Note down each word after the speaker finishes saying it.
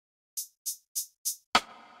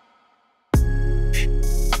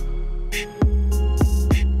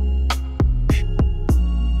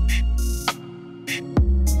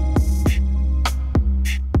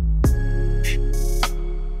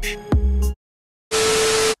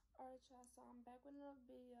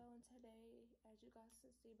As you guys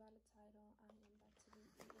can see by the title, I am about to be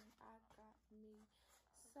eating. I got me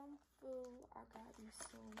some food. I got me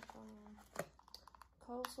some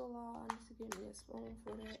coleslaw. I need to get me a spoon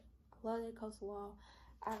for that. I love that coleslaw.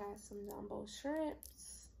 I got some jumbo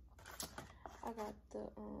shrimps. I got the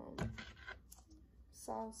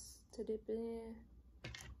sauce to dip in.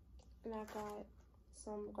 And I got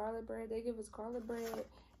some garlic bread. They give us garlic bread.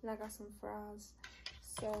 And I got some fries.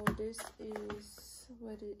 So this is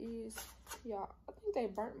what it is. Y'all, I think they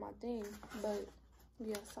burnt my thing. But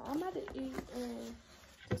yeah, so I'm about to eat and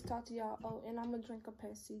just talk to y'all. Oh, and I'm gonna drink a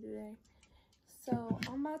Pepsi today. So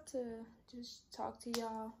I'm about to just talk to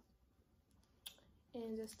y'all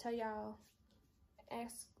and just tell y'all,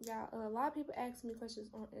 ask y'all. A lot of people ask me questions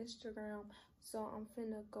on Instagram, so I'm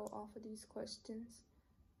finna go off of these questions.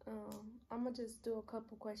 I'm gonna just do a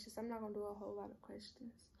couple questions. I'm not gonna do a whole lot of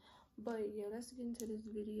questions, but yeah, let's get into this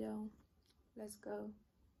video. Let's go. All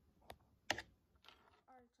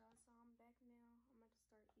right, y'all, so I'm back now. I'm about to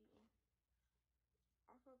start eating.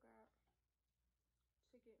 I forgot to get me some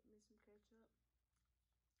ketchup, so yeah.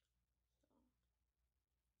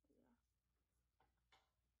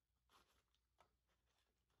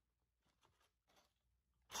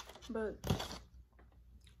 But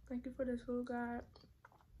thank you for this food, God.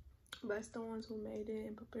 Bless the ones who made it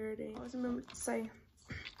and prepared it. Always remember to say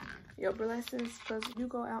your blessings, because you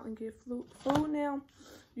go out and get food now,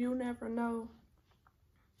 you never know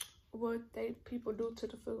what people do to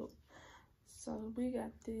the food. So we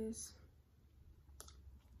got this.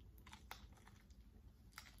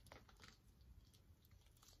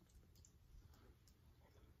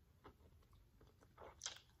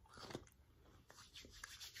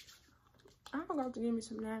 I forgot to give me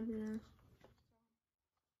some napkins.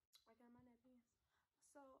 I got my napkins.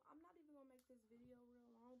 So I'm not even gonna make this video real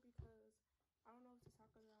long because I don't know what to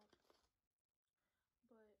talk about.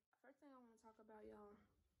 But first thing I want to talk about, y'all,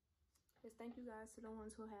 is thank you guys to the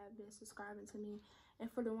ones who have been subscribing to me,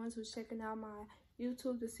 and for the ones who's checking out my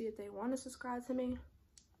YouTube to see if they want to subscribe to me.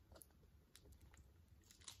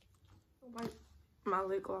 Wipe my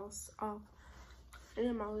lip gloss off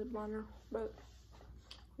and my lip liner, but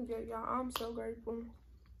yeah, y'all, I'm so grateful.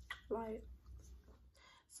 Like,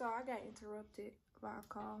 so I got interrupted by a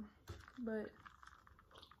call, but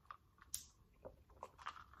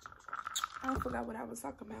I forgot what I was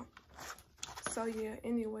talking about. So yeah,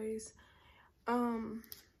 anyways, what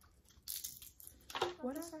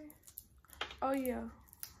did I say? Oh yeah,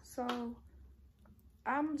 so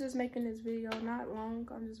I'm just making this video not long.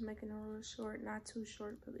 I'm just making it real short, not too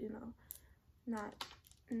short, but you know, not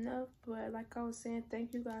enough. But like I was saying,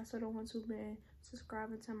 thank you guys to the ones who've been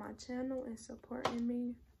subscribing to my channel and supporting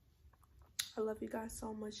me. I love you guys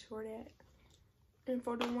so much for that. And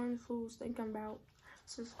for the ones who's thinking about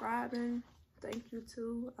subscribing, thank you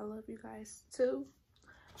too. I love you guys too.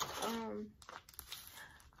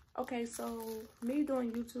 Okay, so me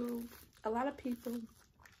doing YouTube, a lot of people,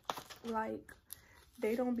 like,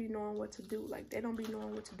 they don't be knowing what to do. Like, they don't be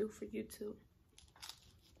knowing what to do for YouTube.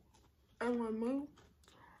 And with me,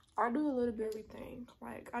 I do a little bit of everything.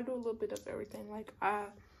 Like, I do a little bit of everything. Like,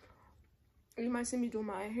 you might see me do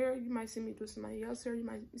my hair. You might see me do somebody else's hair. You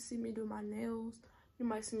might see me do my nails. You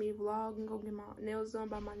might see me vlog and go get my nails done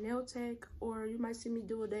by my nail tech. Or you might see me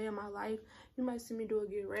do a day in my life. You might see me do a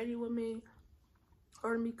get ready with me.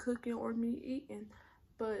 Or me cooking or me eating.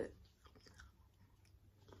 But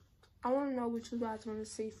I want to know what you guys want to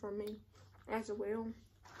see from me as well.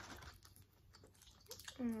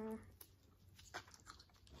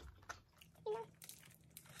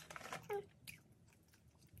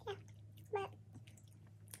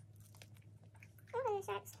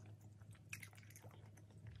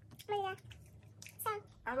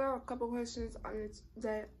 I got a couple questions on it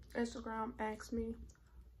that Instagram asked me.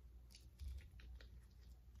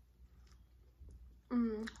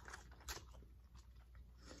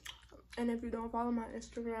 And if you don't follow my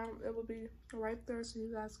Instagram, it will be right there so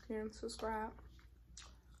you guys can subscribe.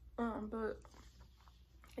 But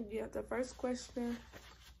yeah, the first question.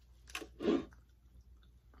 Okay.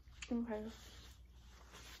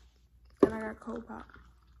 And I got cold pop.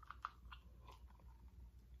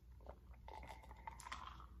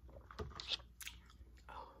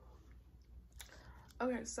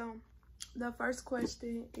 Okay, so the first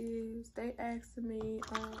question is they asked me,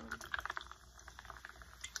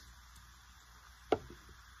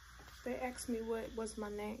 what was my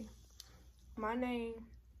name. My name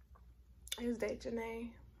is Dejanae.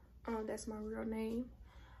 That's my real name,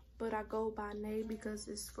 but I go by Nay because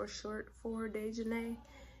it's for short for Dejanae.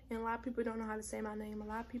 And a lot of people don't know how to say my name. A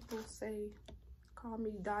lot of people call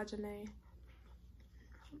me Dajanae,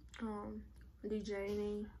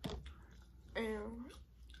 Dejanae. And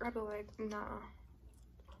I'd be like, nah.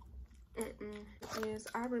 Yes,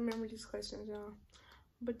 I remember these questions, y'all.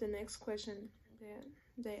 But the next question that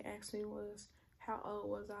they asked me was, how old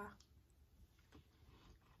was I?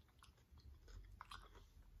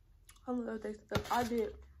 I love that stuff.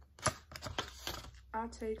 I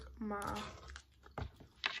take my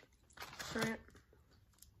shrimp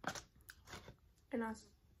and I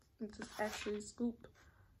just actually scoop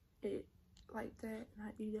it like that and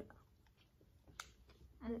I eat it.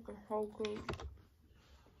 Whole group.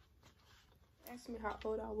 Asked me how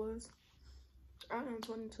old I was. I am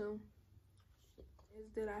 22.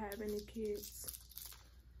 Did I have any kids?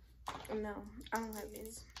 No, I don't have any.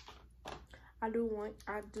 I do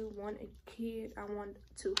want a kid. I want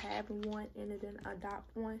to have one and then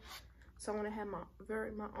adopt one. So I want to have my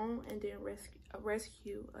own and then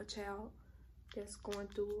rescue a child that's going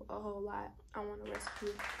through a whole lot. I want to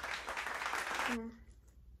rescue.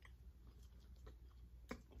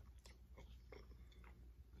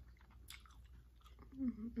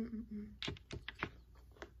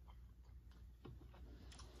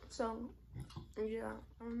 So yeah,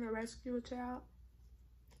 I want to rescue a child.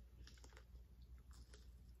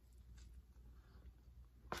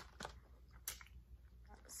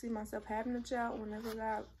 See myself having a child whenever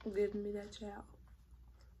God gives me that child.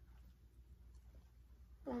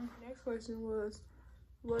 Next question was,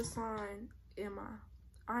 what sign am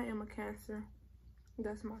I? I am a Cancer.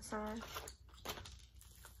 That's my sign.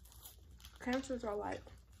 Cancers are like,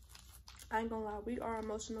 I ain't gonna lie, we are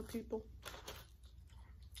emotional people.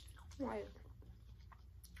 Like,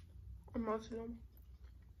 emotional.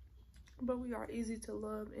 But we are easy to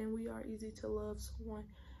love, and we are easy to love someone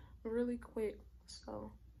really quick.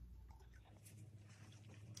 So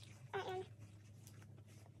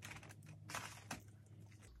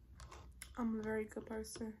I'm a very good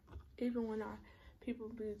person. Even when people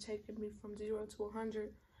be taking me from 0 to 100,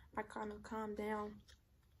 I kind of calm down.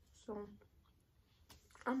 So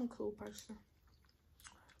I'm a cool person.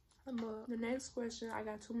 The next question, I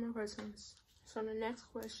got 2 more questions. So the next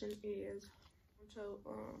question is, so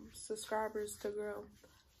subscribers to grow.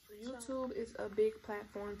 YouTube is a big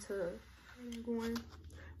platform to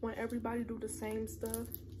when everybody do the same stuff.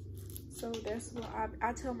 So that's what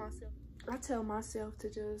I tell myself. I tell myself to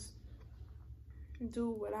just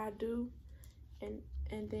do what I do, and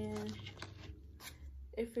then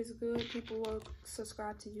if it's good, people will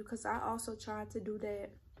subscribe to you. Cause I also tried to do that.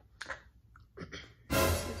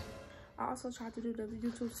 I also tried to do the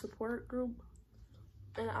YouTube support group,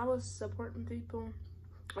 and I was supporting people.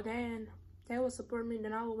 Then they would support me,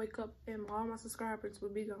 then I would wake up and all my subscribers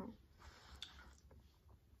would be gone.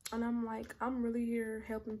 And I'm like, I'm really here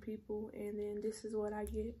helping people, and then this is what I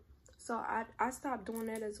get. So I stopped doing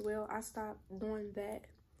that as well. I stopped doing that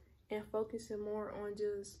and focusing more on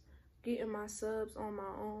just getting my subs on my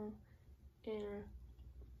own and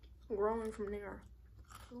growing from there.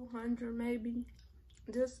 200 maybe,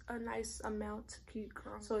 just a nice amount to keep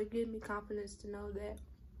growing. So it gave me confidence to know that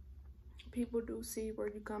people do see where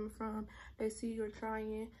you're coming from. They see you're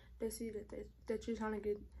trying. They see that you're trying to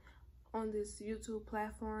get on this YouTube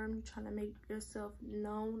platform. You're trying to make yourself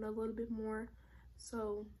known a little bit more.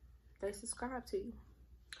 So they subscribe to you.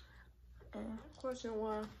 Question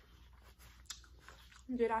 1.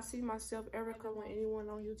 Did I see myself ever with anyone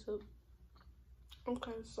on YouTube?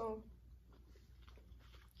 Okay, so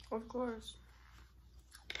of course,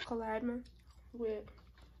 collabing with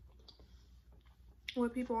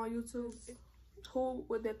people on YouTube. Who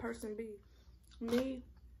would that person be? Me.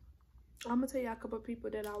 I'm gonna tell you a couple of people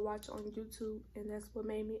that I watch on YouTube, and that's what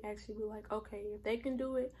made me actually be like, okay, if they can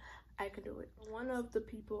do it, I can do it. One of the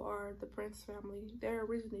people are the Prince family. They're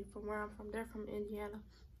originally from where I'm from. They're from Indiana,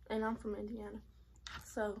 and I'm from Indiana.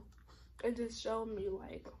 So it just showed me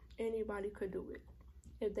like anybody could do it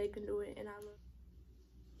if they can do it. And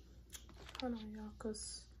hold on, y'all,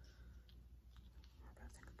 cause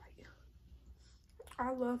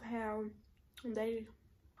I love how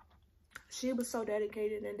she was so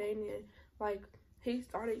dedicated, and Damien, like, he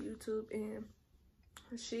started YouTube and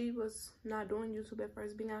she was not doing YouTube at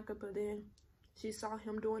first, Bianca, but then she saw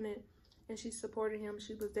him doing it and she supported him.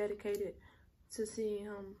 She was dedicated to seeing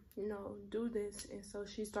him, you know, do this, and so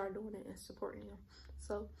she started doing it and supporting him.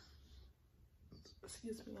 So,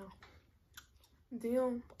 excuse me, y'all.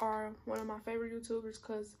 Them are one of my favorite YouTubers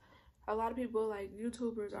because a lot of people like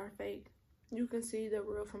YouTubers are fake. You can see the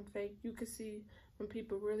real from fake. You can see when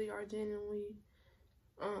people really are genuinely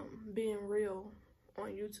being real on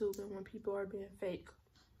YouTube and when people are being fake.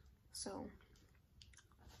 So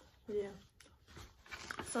yeah.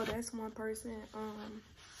 So that's one person.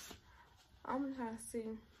 I'm gonna try to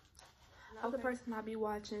see. Another person I be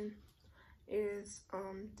watching is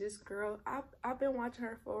this girl. I've been watching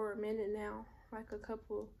her for a minute now, like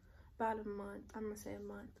about a month. I'm gonna say a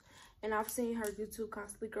month. And I've seen her YouTube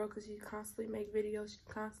constantly grow because she constantly make videos. She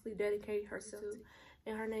constantly dedicate herself to.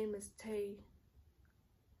 And her name is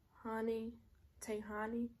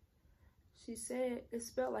Tayhani. She said it's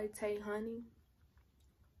spelled like Tay Honey,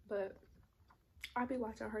 but I be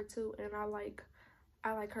watching her too, and I like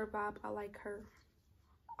her vibe. I like her.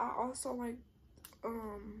 I also like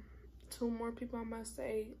two more people. I must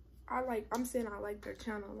say I'm saying I like their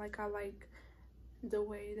channel. Like I like the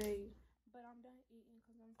way they. But I'm done eating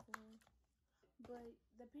because I'm full. But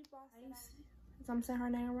the people I'm saying her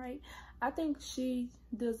name right. I think she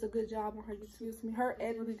does a good job on her YouTube. Excuse me, her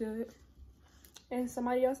editing really good. And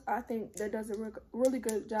somebody else I think that does a really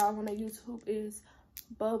good job on their YouTube is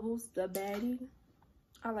Bubbles the Baddie.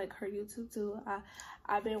 I like her YouTube too.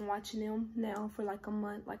 I've been watching them now for like a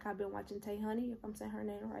month. Like I've been watching Tay Honey, if I'm saying her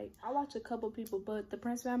name right. I watch a couple people, but the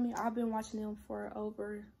Prince family, I've been watching them for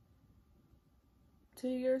over 2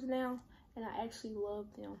 years now, and I actually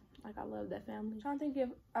love them. Like I love that family. I'm trying to think if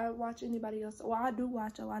I watch anybody else. Well, I do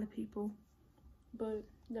watch a lot of people, but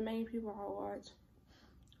the main people I watch.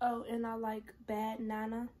 Oh, and I like Bad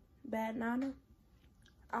Nana.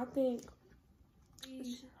 I think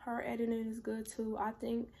her editing is good too.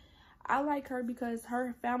 I like her because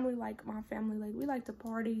her family, like my family, like we like to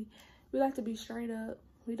party. We like to be straight up.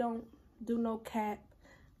 We don't do no cap.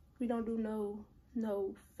 We don't do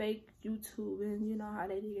no fake YouTube, and you know how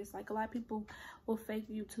that is. Like a lot of people will fake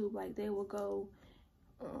YouTube, like they will go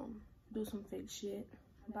do some fake shit.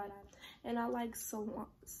 But and I like Salon.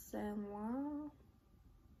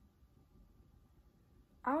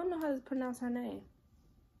 I don't know how to pronounce her name.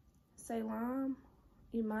 Salam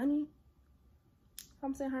Imani.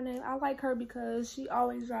 I'm saying her name. I like her because she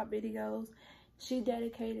always drop videos. She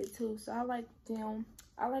dedicated too, so I like them.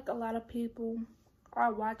 I like a lot of people. I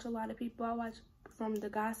watch a lot of people. I watch from the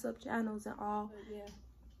gossip channels and all. But yeah.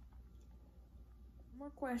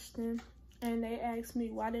 More question, and they asked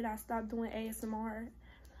me why did I stop doing ASMRs.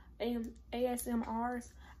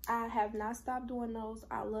 I have not stopped doing those.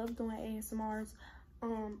 I love doing ASMRs.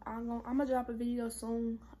 I'm gonna drop a video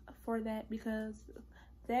soon for that because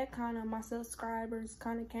that kind of, my subscribers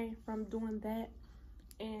kind of came from doing that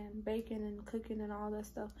and baking and cooking and all that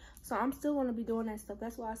stuff. So I'm still gonna be doing that stuff.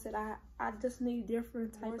 That's why I said I just need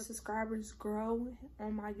different type of subscribers grow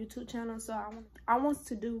on my YouTube channel. So I want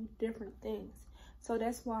to do different things. So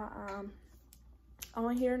that's why I'm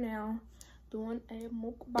on here now doing a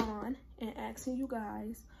mukbang and asking you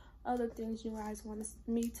guys other things you guys want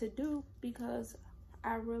me to do, because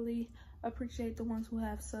I really appreciate the ones who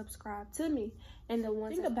have subscribed to me, and the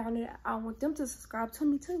ones about it, I want them to subscribe to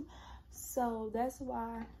me too. So that's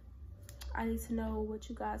why I need to know what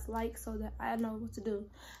you guys like so that I know what to do.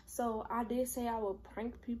 So I did say I would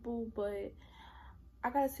prank people, but I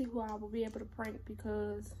gotta see who I will be able to prank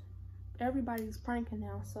because everybody's pranking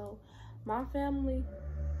now. So my family,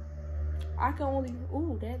 I can only,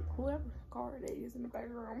 whoever car that is in the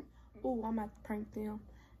background, I'm about to prank them.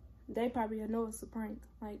 They probably know it's a prank.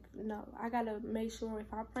 Like, no, I gotta make sure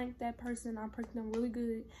if I prank that person, I prank them really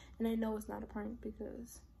good and they know it's not a prank,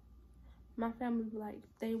 because my family, like,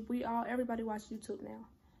 everybody watch YouTube now.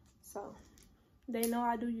 So they know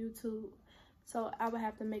I do YouTube. So I would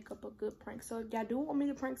have to make up a good prank. So if y'all do want me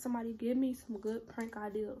to prank somebody, give me some good prank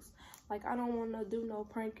ideas. Like, I don't want to do no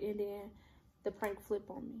prank and then the prank flip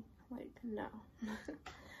on me. Like, no.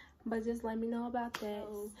 But just let me know about that.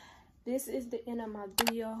 So, this is the end of my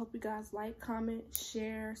video. I hope you guys like, comment,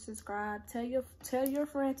 share, subscribe. Tell your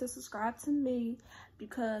friends to subscribe to me,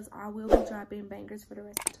 because I will be dropping bangers for the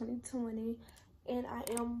rest of 2020. And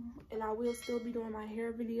I will still be doing my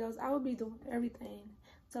hair videos. I will be doing everything.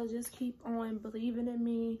 So just keep on believing in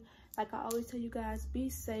me. Like I always tell you guys, be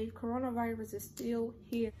safe. Coronavirus is still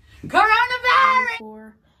here.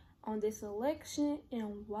 Coronavirus! On this election,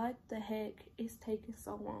 and what the heck is taking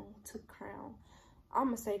so long to crown? I'm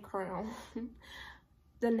gonna say crown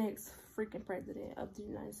the next freaking president of the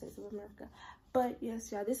United States of America. But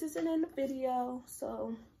yes, y'all, this is the end of the video.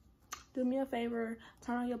 So do me a favor,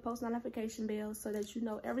 turn on your post notification bell so that you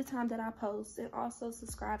know every time that I post, and also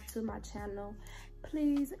subscribe to my channel,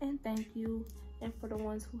 please and thank you. And for the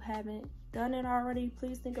ones who haven't done it already,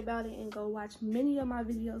 please think about it and go watch many of my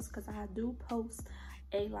videos, because I do post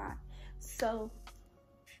a lot. So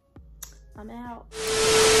I'm out.